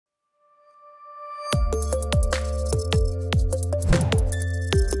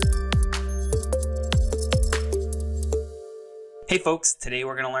Hey folks, today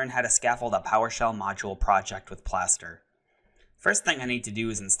we're going to learn how to scaffold a PowerShell module project with Plaster. First thing I need to do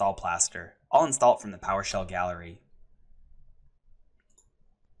is install Plaster. I'll install it from the PowerShell gallery.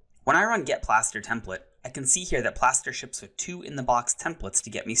 When I run get plaster template, I can see here that Plaster ships with 2 in-the-box templates to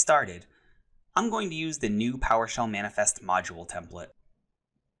get me started. I'm going to use the new PowerShell manifest module template.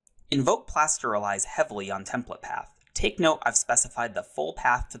 Invoke Plaster relies heavily on template path. Take note I've specified the full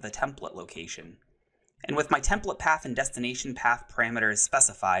path to the template location. And with my template path and destination path parameters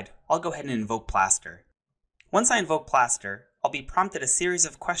specified, I'll go ahead and invoke Plaster. Once I invoke Plaster, I'll be prompted a series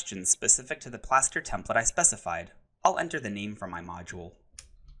of questions specific to the Plaster template I specified. I'll enter the name for my module.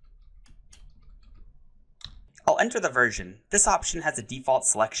 I'll enter the version. This option has a default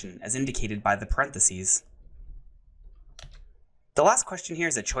selection as indicated by the parentheses. The last question here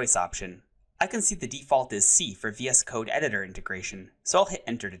is a choice option. I can see the default is C for VS Code editor integration, so I'll hit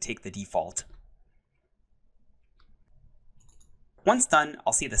enter to take the default. Once done,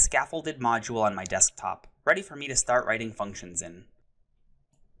 I'll see the scaffolded module on my desktop, ready for me to start writing functions in.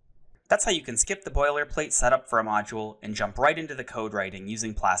 That's how you can skip the boilerplate setup for a module and jump right into the code writing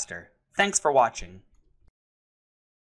using Plaster. Thanks for watching.